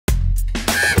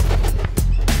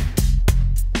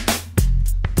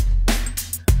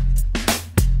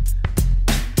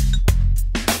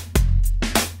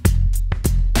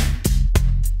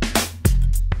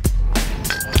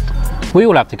We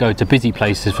all have to go to busy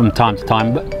places from time to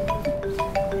time, but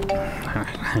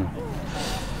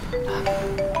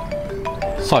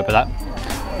sorry about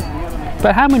that.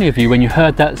 But how many of you, when you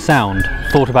heard that sound,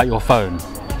 thought about your phone?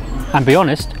 And be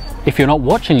honest, if you're not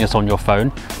watching this on your phone,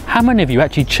 how many of you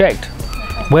actually checked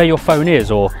where your phone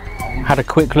is or had a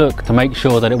quick look to make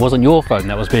sure that it wasn't your phone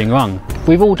that was being rung?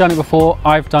 We've all done it before,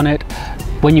 I've done it.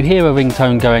 When you hear a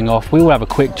ringtone going off, we all have a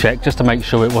quick check just to make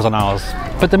sure it wasn't ours.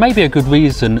 But there may be a good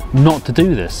reason not to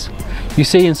do this. You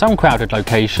see, in some crowded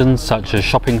locations, such as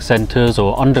shopping centres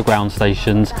or underground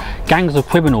stations, gangs of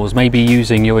criminals may be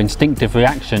using your instinctive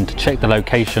reaction to check the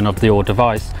location of your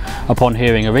device upon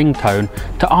hearing a ringtone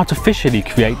to artificially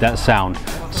create that sound,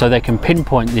 so they can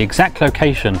pinpoint the exact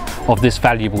location of this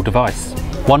valuable device.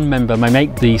 One member may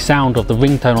make the sound of the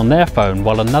ringtone on their phone,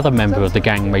 while another member of the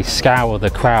gang may scour the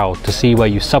crowd to see where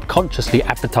you subconsciously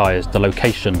advertised the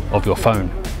location of your phone.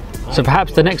 So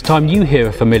perhaps the next time you hear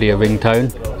a familiar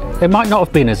ringtone, it might not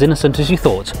have been as innocent as you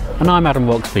thought. And I'm Adam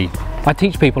Roxby. I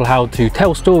teach people how to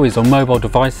tell stories on mobile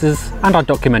devices, and I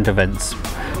document events.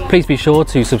 Please be sure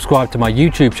to subscribe to my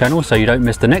YouTube channel so you don't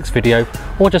miss the next video,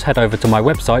 or just head over to my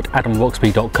website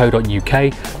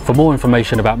adamroxby.co.uk for more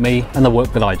information about me and the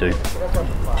work that I do.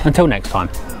 Until next time.